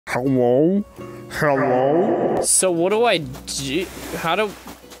Hello? Hello? So what do I do?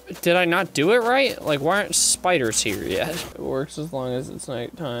 Did I not do it right? Like, why aren't spiders here yet? It works as long as it's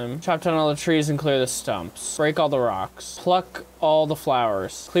nighttime. Chop down all the trees and clear the stumps. Break all the rocks. Pluck all the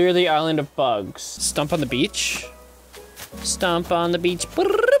flowers. Clear the island of bugs. Stump on the beach? Stump on the beach.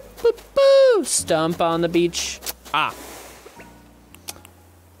 Stump on the beach. Ah.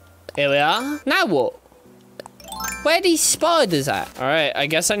 Here we are. Now what? Where are these spiders at? All right, I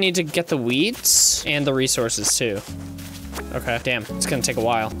guess I need to get the weeds and the resources too. Okay, damn, it's gonna take a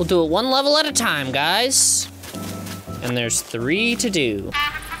while. We'll do it one level at a time, guys. And there's 3 to do.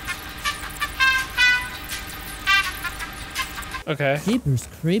 Okay. Creepers,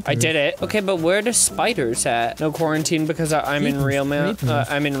 creepers. I did it. Okay, but where are the spiders at? No quarantine because I'm in real mail.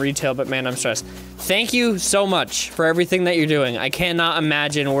 I'm in retail, but man, I'm stressed. Thank you so much for everything that you're doing. I cannot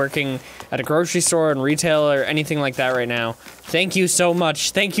imagine working at a grocery store and retail or anything like that right now. Thank you so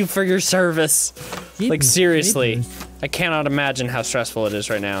much. Thank you for your service. Like seriously, creepers. I cannot imagine how stressful it is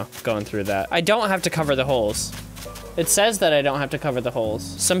right now going through that. I don't have to cover the holes. It says that I don't have to cover the holes.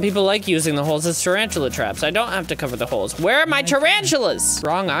 Some people like using the holes as tarantula traps. I don't have to cover the holes. Where are my tarantulas?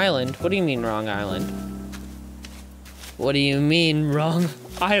 Wrong island. What do you mean wrong island? What do you mean wrong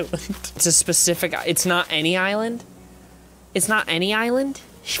island? It's a specific, it's not any island? It's not any island?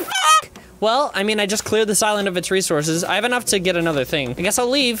 Well, I mean, I just cleared this island of its resources. I have enough to get another thing. I guess I'll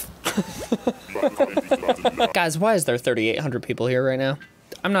leave. Guys, why is there 3,800 people here right now?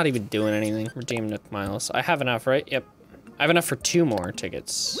 I'm not even doing anything. Redeem Nook Miles. I have enough, right? Yep. I have enough for 2 more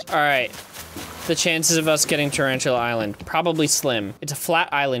tickets. All right. The chances of us getting Tarantula Island, probably slim. It's a flat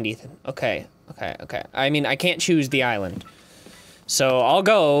island, Ethan. Okay, okay, okay. I mean, I can't choose the island. So I'll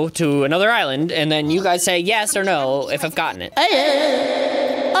go to another island, and then you guys say yes or no if I've gotten it.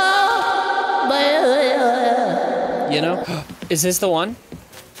 You know? Is this the one?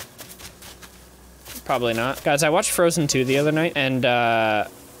 Probably not. Guys, I watched Frozen 2 the other night, and the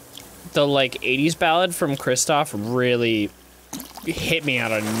like 80s ballad from Kristoff really hit me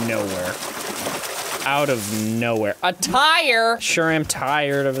out of nowhere. Out of nowhere. A tire! Sure am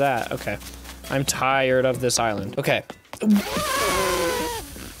tired of that. Okay. I'm tired of this island. Okay.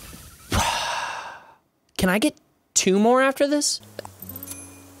 Can I get 2 more after this?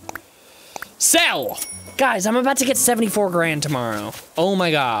 Sell! Guys, I'm about to get 74 grand tomorrow. Oh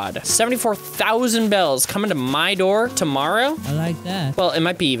my God. 74,000 bells coming to my door tomorrow? I like that. Well, it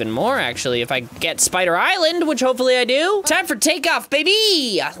might be even more actually if I get Spider Island, which hopefully I do. Time for takeoff,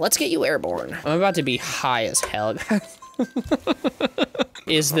 baby! Let's get you airborne. I'm about to be high as hell.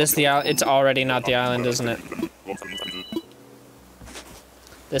 Is this the island? It's already not the island, isn't it?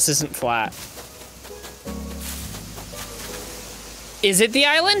 This isn't flat. Is it the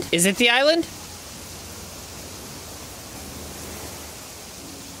island? Is it the island?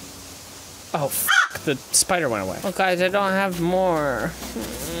 Oh, f***, the spider went away. Oh, guys, I don't have more.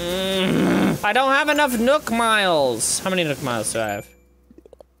 I don't have enough Nook Miles. How many Nook Miles do I have?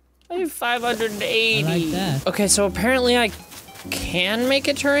 I have 580. I like that. Okay, so apparently I can make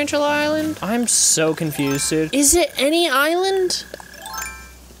it Tarantula Island? I'm so confused, dude. Is it any island?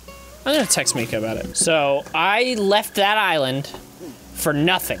 I'm gonna text Mika about it. So, I left that island for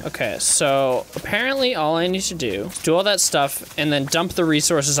nothing. Okay, so apparently all I need to do is do all that stuff and then dump the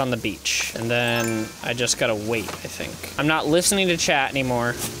resources on the beach. And then I just gotta wait, I think. I'm not listening to chat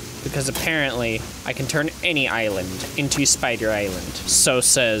anymore because apparently I can turn any island into Spider Island. So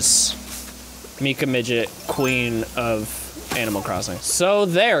says Mika Midget, queen of Animal Crossing. So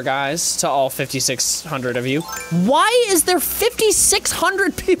there, guys, to all 5,600 of you. Why is there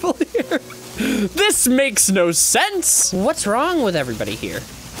 5,600 people here? This makes no sense. What's wrong with everybody here?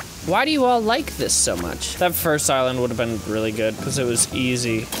 Why do you all like this so much? That first island would have been really good because it was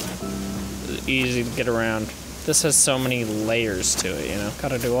easy. Easy to get around. This has so many layers to it, you know?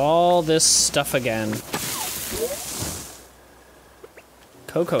 Gotta do all this stuff again.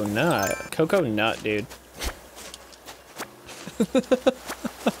 Cocoa nut. Cocoa nut, dude.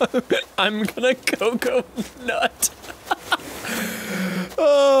 I'm gonna cocoa nut.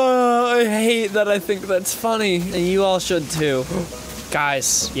 Oh, I hate that I think that's funny. And you all should too.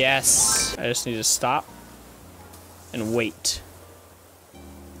 Guys, yes. I just need to stop and wait.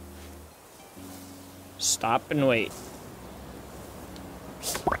 Stop and wait.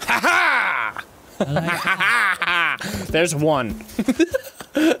 Ha ha! There's one.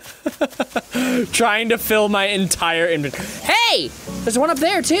 Trying to fill my entire inventory. Hey! There's one up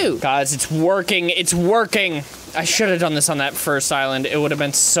there too. Guys, it's working. It's working. I should have done this on that first island. It would have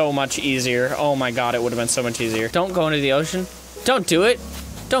been so much easier. Oh my God, it would have been so much easier. Don't go into the ocean. Don't do it.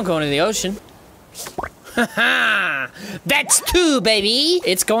 Don't go into the ocean. Haha! That's 2, baby!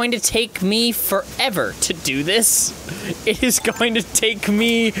 It's going to take me forever to do this. It is going to take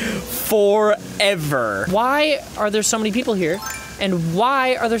me forever. Why are there so many people here? And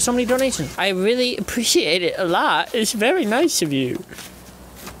why are there so many donations? I really appreciate it a lot. It's very nice of you.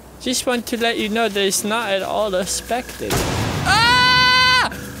 Just want to let you know that it's not at all expected.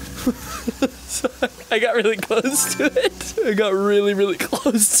 Ah! I got really close to it. I got really, really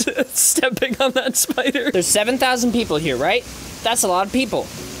close to stepping on that spider. There's 7,000 people here, right? That's a lot of people.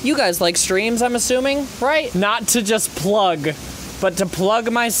 You guys like streams, I'm assuming, right? Not to just plug, but to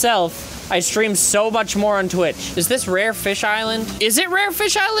plug myself. I stream so much more on Twitch. Is this Rare Fish Island? Is it Rare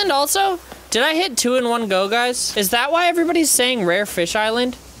Fish Island also? Did I hit 2 in one go, guys? Is that why everybody's saying Rare Fish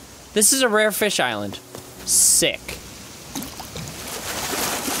Island? This is a Rare Fish Island. Sick.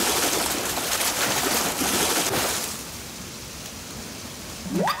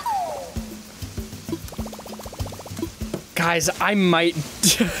 Guys, I might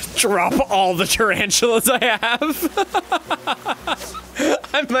drop all the tarantulas I have.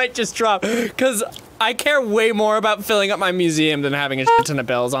 I might just drop, because I care way more about filling up my museum than having a shit ton of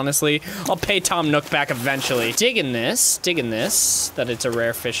bells, honestly. I'll pay Tom Nook back eventually. Digging this, that it's a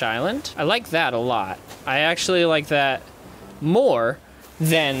Rare Fish Island. I like that a lot. I actually like that more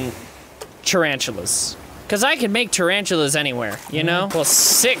than tarantulas. Because I can make tarantulas anywhere, you know? Well,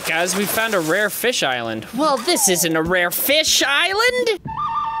 sick, guys. We found a Rare Fish Island. Well, this isn't a Rare Fish Island!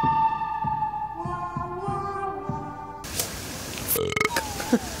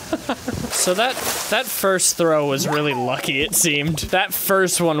 So that first throw was really lucky, it seemed. That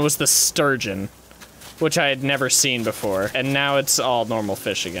first one was the sturgeon, which I had never seen before. And now it's all normal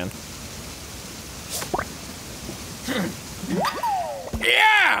fish again.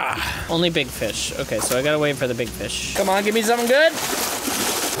 Yeah! Only big fish. Okay, so I gotta wait for the big fish. Come on, give me something good.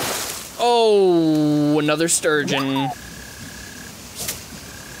 Oh, another sturgeon.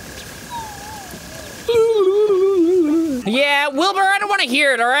 Yeah, Wilbur, I don't want to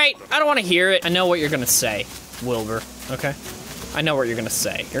hear it, all right? I don't want to hear it. I know what you're gonna say, Wilbur, okay? I know what you're gonna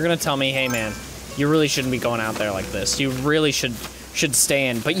say. You're gonna tell me, hey man, you really shouldn't be going out there like this. You really should stay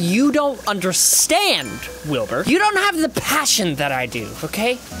in, but you don't understand, Wilbur. You don't have the passion that I do,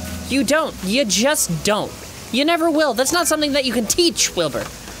 okay? You don't. You just don't. You never will. That's not something that you can teach, Wilbur.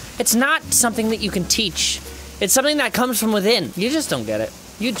 It's not something that you can teach. It's something that comes from within. You just don't get it.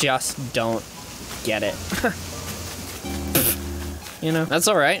 You just don't get it. You know, that's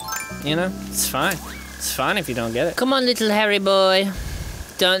all right. You know, it's fine. It's fine if you don't get it. Come on, little hairy boy.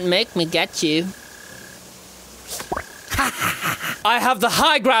 Don't make me get you. I have the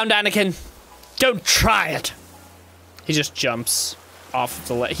high ground, Anakin. Don't try it. He just jumps off of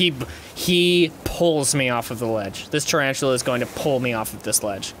the ledge. He pulls me off of the ledge. This tarantula is going to pull me off of this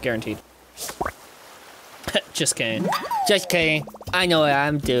ledge, guaranteed. Just kidding. Just kidding. I know what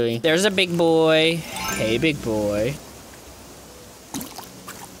I'm doing. There's a big boy. Hey, big boy.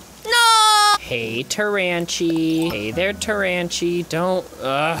 No! Hey, Taranchi. Hey there, Taranchi. Don't.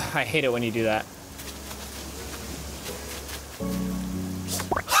 I hate it when you do that.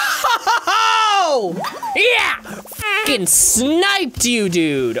 Yeah! Fucking sniped you,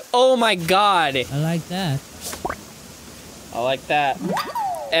 dude. Oh my god. I like that. I like that.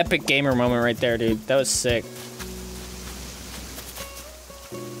 Epic gamer moment right there, dude. That was sick.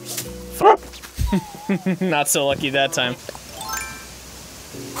 Not so lucky that time.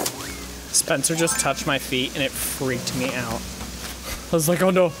 Spencer just touched my feet and it freaked me out. I was like, oh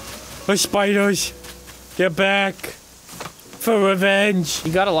no, my spiders. Get back. For revenge.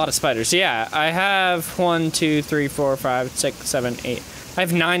 You got a lot of spiders. Yeah, I have 1, 2, 3, 4, 5, 6, 7, 8. I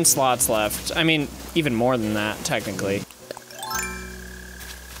have 9 slots left. I mean, even more than that, technically.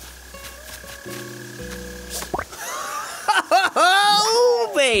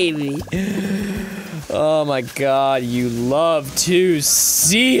 Oh, baby. Oh my god, you love to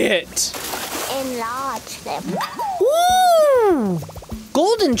see it. Enlarge them. Ooh!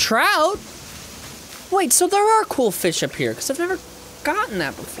 Golden trout? Wait, so there are cool fish up here, because I've never gotten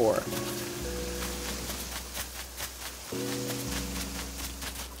that before.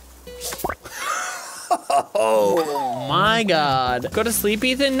 Oh my god. Go to sleep,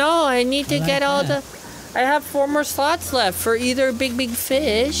 Ethan? No, I need to get all the... I have 4 more slots left for either big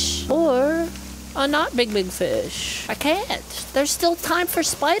fish or a not big fish. I can't. There's still time for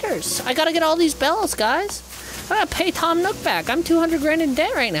spiders. I gotta get all these bells, guys. I gotta pay Tom Nook back. I'm 200 grand in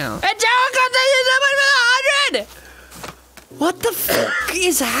debt right now. And Joe, 100! What the fuck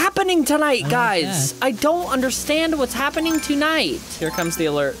is happening tonight, guys? I don't understand what's happening tonight. Here comes the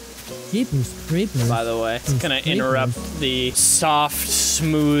alert. Creepers. By the way, it's gonna interrupt the soft,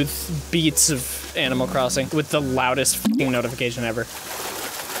 smooth beats of Animal Crossing with the loudest fucking notification ever.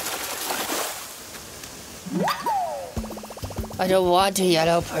 I don't want a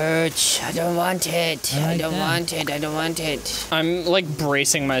yellow perch. I don't want it. I don't want it. I don't want it. I'm like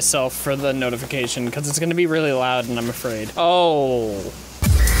bracing myself for the notification because it's gonna be really loud and I'm afraid. Oh,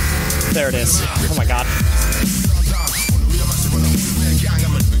 there it is. Oh my God.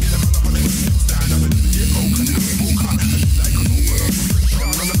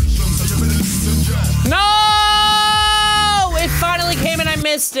 No! It finally came and I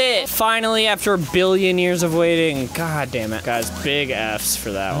missed it. Finally, after a billion years of waiting. God damn it. Guys, big Fs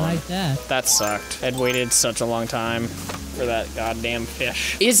for that one. I like that. That sucked. I'd waited such a long time for that goddamn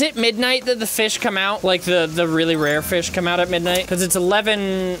fish. Is it midnight that the fish come out? Like the really rare fish come out at midnight? Because it's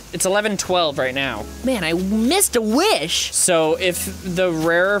 11:12 right now. Man, I missed a wish. So if the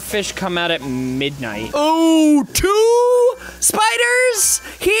rarer fish come out at midnight. Oh, 2 spiders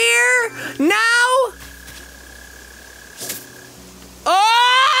here now?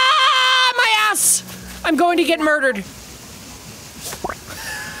 Oh, my ass! I'm going to get murdered.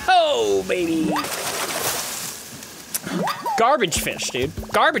 Oh, baby. Garbage fish, dude.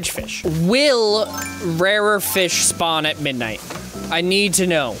 Garbage fish. Will rarer fish spawn at midnight? I need to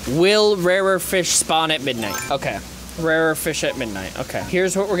know. Will rarer fish spawn at midnight? Okay. Rarer fish at midnight. Okay.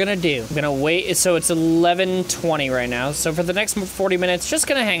 Here's what we're gonna do. I'm gonna wait. So it's 11:20 right now. So for the next 40 minutes, just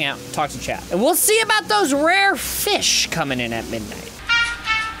gonna hang out, talk to chat. And we'll see about those rare fish coming in at midnight.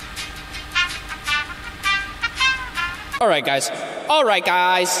 All right, guys. All right,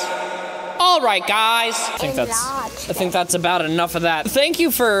 guys. All right, guys. I think that's about enough of that. Thank you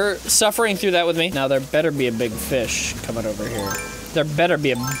for suffering through that with me. Now there better be a big fish coming over here. There better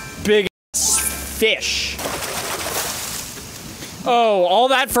be a big fish. Oh, all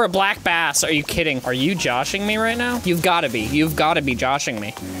that for a black bass. Are you kidding? Are you joshing me right now? You've got to be. You've got to be joshing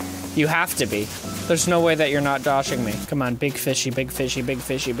me. You have to be. There's no way that you're not joshing me. Come on, big fishy, big fishy, big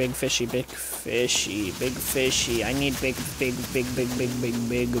fishy, big fishy, big fishy, big fishy. I need big fishy.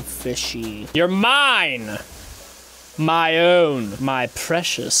 You're mine! My own. My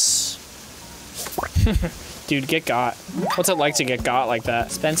precious. Dude, get got. What's it like to get got like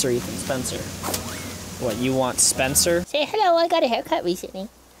that? Spencer, Ethan, Spencer. What, you want Spencer? Say hello, I got a haircut recently.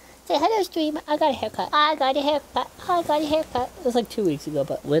 Say hello, stream, I got a haircut. I got a haircut. I got a haircut. It was like 2 weeks ago,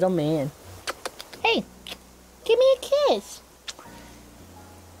 but little man. Hey, give me a kiss.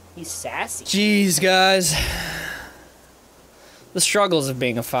 He's sassy. Jeez, guys. The struggles of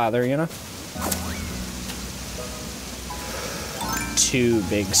being a father, you know? 2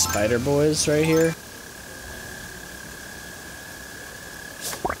 big spider boys right here.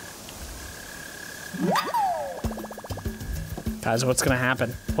 Guys, what's gonna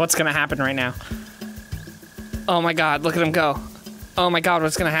happen? What's gonna happen right now? Oh my God, look at him go. Oh my God,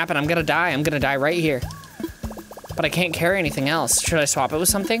 what's gonna happen? I'm gonna die. I'm gonna die right here. But I can't carry anything else. Should I swap it with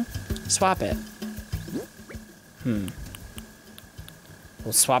something? Swap it. We'll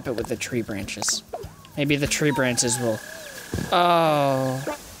swap it with the tree branches. Maybe the tree branches will... Oh.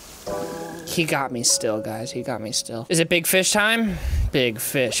 He got me still, guys. He got me still. Is it big fish time? Big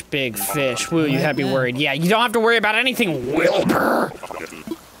fish, big fish. Woo, you had me worried. Yeah, you don't have to worry about anything, Wilbur.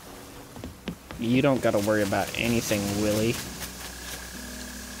 You don't gotta worry about anything, Willie.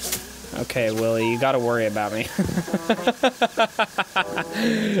 Okay, Willie, you gotta worry about me.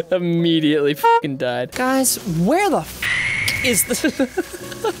 Immediately fucking died. Guys, where the f is this?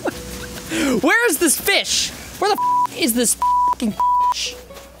 Where is this fish? Where the f is this fucking fish?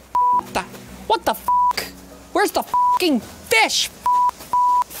 What the f? Where's the fucking fish?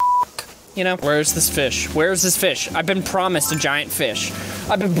 You know, where's this fish? Where's this fish? I've been promised a giant fish.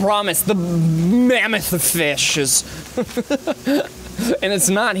 I've been promised the mammoth fish is... And it's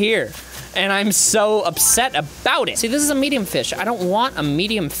not here. And I'm so upset about it. See, this is a medium fish. I don't want a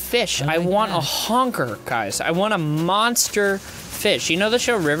medium fish. I want a honker, guys. I want a monster fish. You know the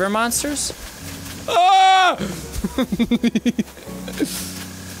show River Monsters? Ah!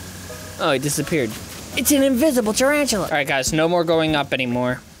 Oh, he disappeared. It's an invisible tarantula. All right, guys, no more going up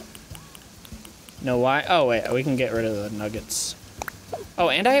anymore. No, why? Oh, wait, we can get rid of the nuggets. Oh,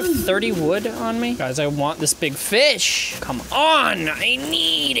 and I have 30 wood on me. Guys, I want this big fish. Come on, I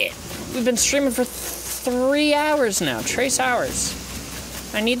need it. We've been streaming for 3 hours now, trace hours.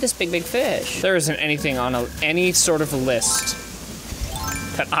 I need this big fish. There isn't anything on any sort of list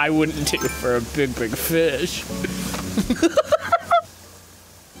that I wouldn't do for a big fish.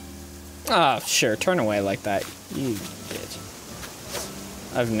 Oh, sure, turn away like that, you bitch.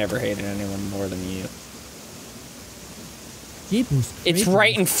 I've never hated anyone more than you. It's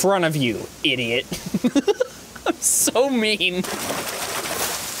right in front of you, idiot. I'm so mean.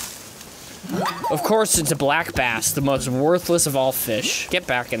 Of course, it's a black bass, the most worthless of all fish. Get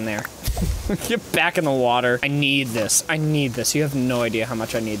back in there. Get back in the water. I need this. I need this. You have no idea how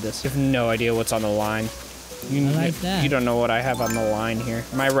much I need this. You have no idea what's on the line. I like that. You don't know what I have on the line here.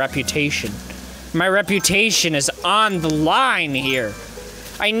 My reputation. My reputation is on the line here.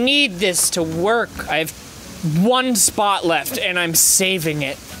 I need this to work. I have one spot left, and I'm saving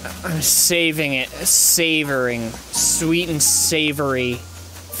it. I'm saving it. Savoring. Sweet and savory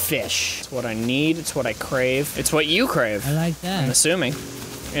fish. It's what I need. It's what I crave. It's what you crave. I like that. I'm assuming.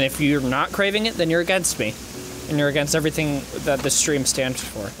 And if you're not craving it, then you're against me. And you're against everything that this stream stands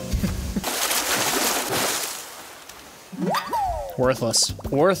for. Worthless.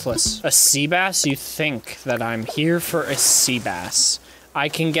 Worthless. A sea bass? You think that I'm here for a sea bass. I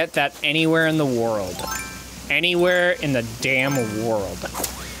can get that anywhere in the world. Anywhere in the damn world.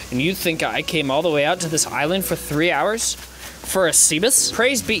 And you think I came all the way out to this island for 3 hours? For a sea bass?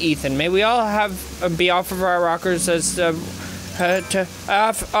 Praise be Ethan. May we all be off of our rockers as our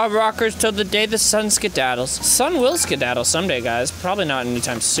rockers till the day the sun skedaddles. Sun will skedaddle someday, guys. Probably not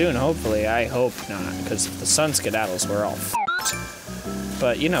anytime soon, hopefully. I hope not, because if the sun skedaddles, we're all f***ed.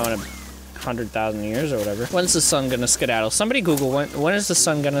 But, you know, in 100,000 years or whatever. When's the sun gonna skedaddle? Somebody Google, when is the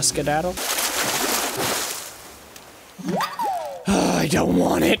sun gonna skedaddle? I don't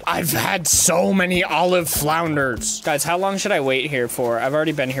want it. I've had so many olive flounders. Guys, how long should I wait here for? I've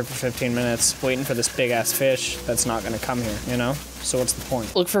already been here for 15 minutes waiting for this big ass fish that's not gonna come here, you know? So what's the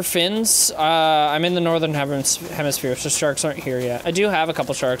point? Look for fins. I'm in the northern hemisphere, so sharks aren't here yet. I do have a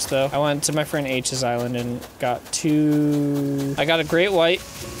couple sharks though. I went to my friend H's island and got I got a great white,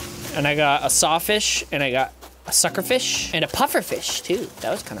 and I got a sawfish, and I got a suckerfish, and a pufferfish too.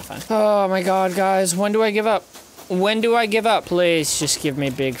 That was kind of fun. Oh my God, guys, when do I give up? When do I give up? Please just give me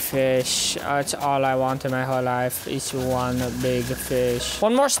big fish. That's all I want in my whole life is one big fish.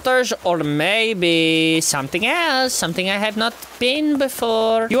 One more sturge or maybe something else. Something I have not been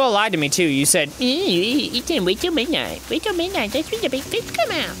before. You all lied to me too. You said, Ethan, wait till midnight. Wait till midnight. That's when the big fish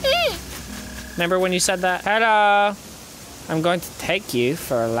come out. remember when you said that? Hello. I'm going to take you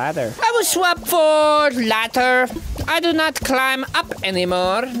for a ladder. I will swap for ladder. I do not climb up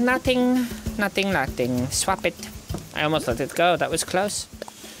anymore. Nothing. Swap it. I almost let it go. That was close.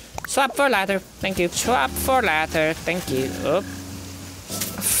 Swap for ladder. Thank you. Swap for ladder. Thank you. Oop.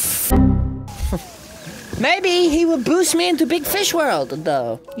 Maybe he will boost me into big fish world,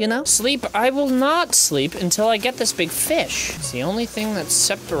 though. You know? Sleep. I will not sleep until I get this big fish. It's the only thing that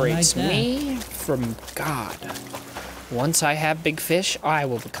separates me from God. Once I have big fish, I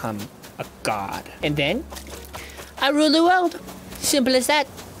will become a god. And then, I rule the world. Simple as that.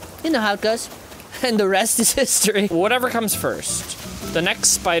 You know how it goes. And the rest is history. Whatever comes first. The next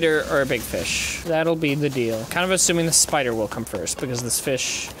spider or a big fish. That'll be the deal. Kind of assuming the spider will come first because this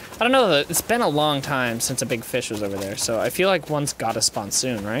fish... I don't know, it's been a long time since a big fish was over there, so I feel like one's gotta spawn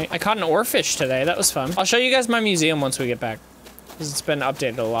soon, right? I caught an oarfish today, that was fun. I'll show you guys my museum once we get back, because it's been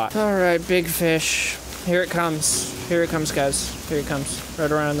updated a lot. All right, big fish. Here it comes. Here it comes, guys. Here it comes, right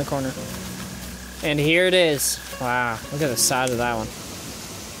around the corner. And here it is. Wow, look at the size of that one.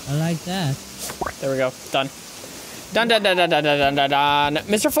 I like that. There we go, done. Done.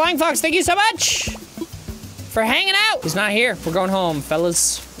 Mr. Flying Fox, thank you so much for hanging out. He's not here. We're going home,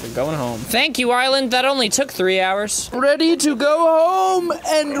 fellas. We're going home. Thank you, Island. That only took 3 hours. Ready to go home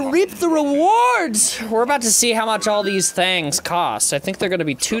and reap the rewards. We're about to see how much all these things cost. I think they're gonna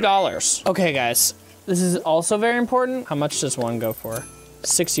be $2. Okay, guys. This is also very important. How much does one go for?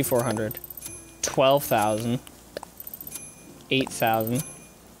 6,400. 12,000. 8,000.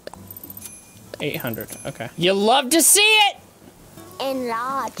 800. Okay. You love to see it.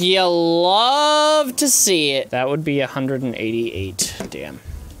 Enlarge. You love to see it. That would be 188. Damn.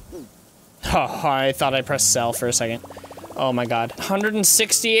 Oh, I thought I pressed sell for a second. Oh my God.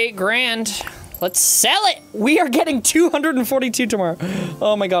 168 grand. Let's sell it. We are getting 242 tomorrow.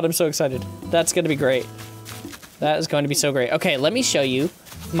 Oh my God, I'm so excited. That's gonna be great. That is going to be so great. Okay, let me show you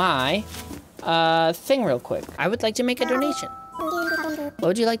my thing real quick. I would like to make a donation. What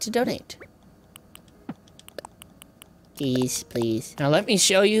would you like to donate? Please. Now let me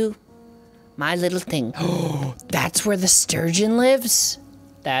show you my little thing. Oh, that's where the sturgeon lives?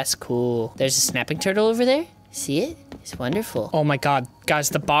 That's cool. There's a snapping turtle over there. See it? It's wonderful. Oh my God. Guys,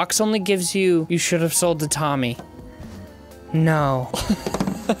 the box only gives you... You should have sold to Tommy. No.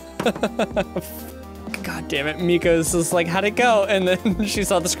 God damn it. Mika's just like, how'd it go? And then she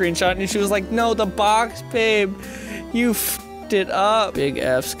saw the screenshot and she was like, no, the box, babe. You f***ed it up. Big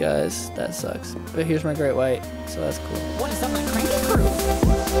Fs, guys. That sucks. But here's my great white, so that's cool. What is up, my cranky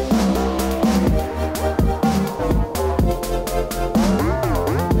crew?